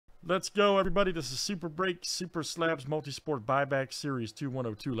Let's go, everybody. This is Super Break, Super Slabs, Multisport Buyback Series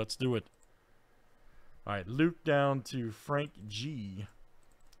 2-102. Let's do it. All right, Luke down to Frank G.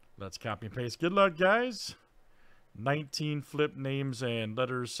 Let's copy and paste. Good luck, guys. 19 flip names and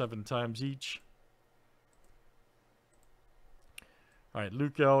letters 7 times each. All right,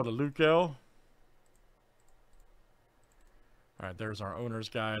 Luke L to Luke L. All right, there's our owners,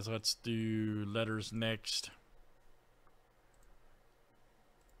 guys. Let's do letters next.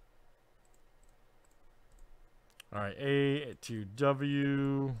 All right, A to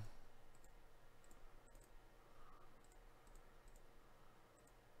W.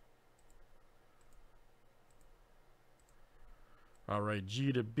 All right,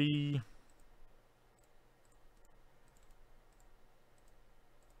 G to B.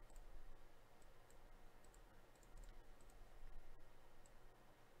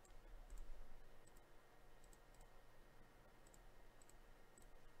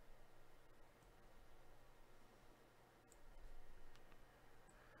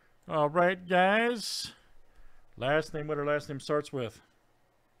 All right, guys. Last name, what our last name starts with.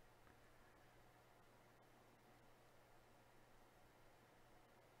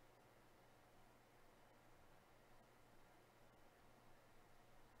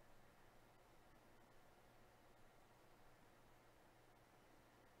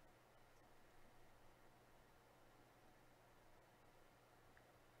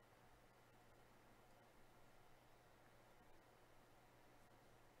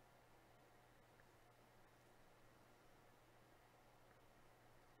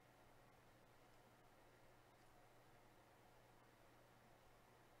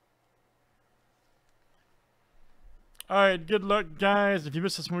 All right, good luck, guys. If you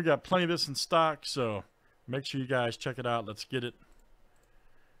missed this one, we got plenty of this in stock, so make sure you guys check it out. Let's get it.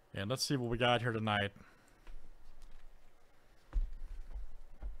 And let's see what we got here tonight.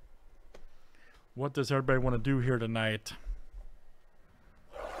 What does everybody want to do here tonight?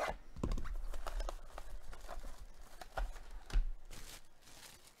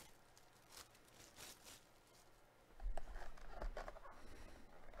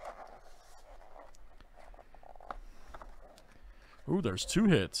 Ooh, there's 2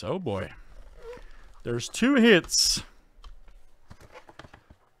 hits. Oh, boy. There's 2 hits.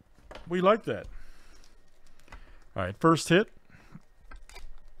 We like that. All right, first hit.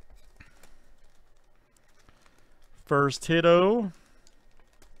 First hit-o.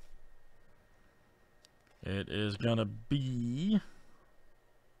 It is going to be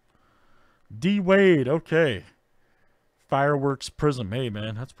D. Wade. Okay. Fireworks Prism. Hey,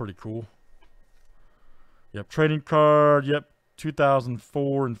 man, that's pretty cool. Yep, trading card. Yep.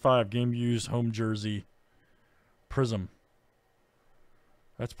 2004 and 5 game used home jersey Prism.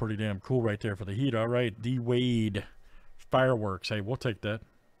 That's pretty damn cool right there for the Heat. All right, D. Wade Fireworks. Hey, we'll take that.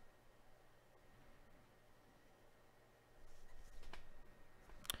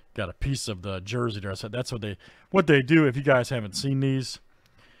 Got a piece of the jersey there. I said that's what they do. If you guys haven't seen these,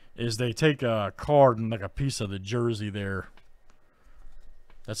 is they take a card and like a piece of the jersey there.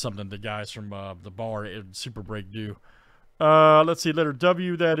 That's something the guys from the bar at Super Break do. Let's see, letter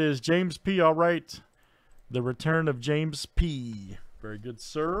W, that is James P. All right. The return of James P. Very good,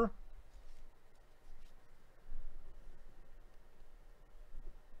 sir.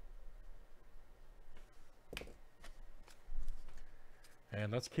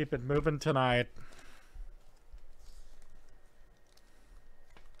 And let's keep it moving tonight.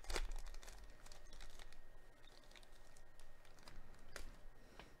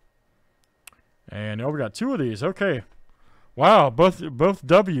 And oh, we got 2 of these. Okay. Wow, both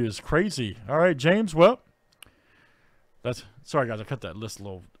W's. Crazy. All right, James. Well, that's sorry, guys. I cut that list a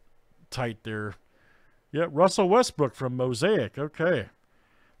little tight there. Yeah, Russell Westbrook from Mosaic. Okay,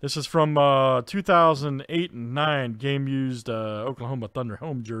 this is from 2008 and 9 game used Oklahoma Thunder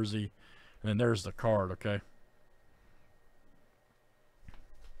home jersey, and then there's the card. Okay,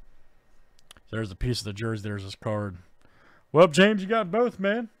 there's the piece of the jersey. There's his card. Well, James, you got both,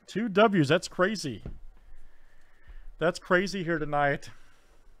 man. 2 W's. That's crazy. That's crazy here tonight.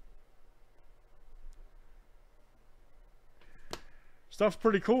 Stuff's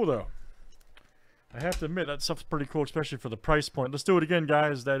pretty cool, though. I have to admit, that stuff's pretty cool, especially for the price point. Let's do it again,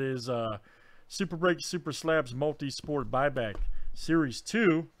 guys. That is Super Break, Super Slabs, Multi-Sport Buyback Series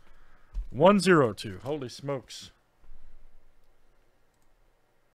 2-102. Holy smokes.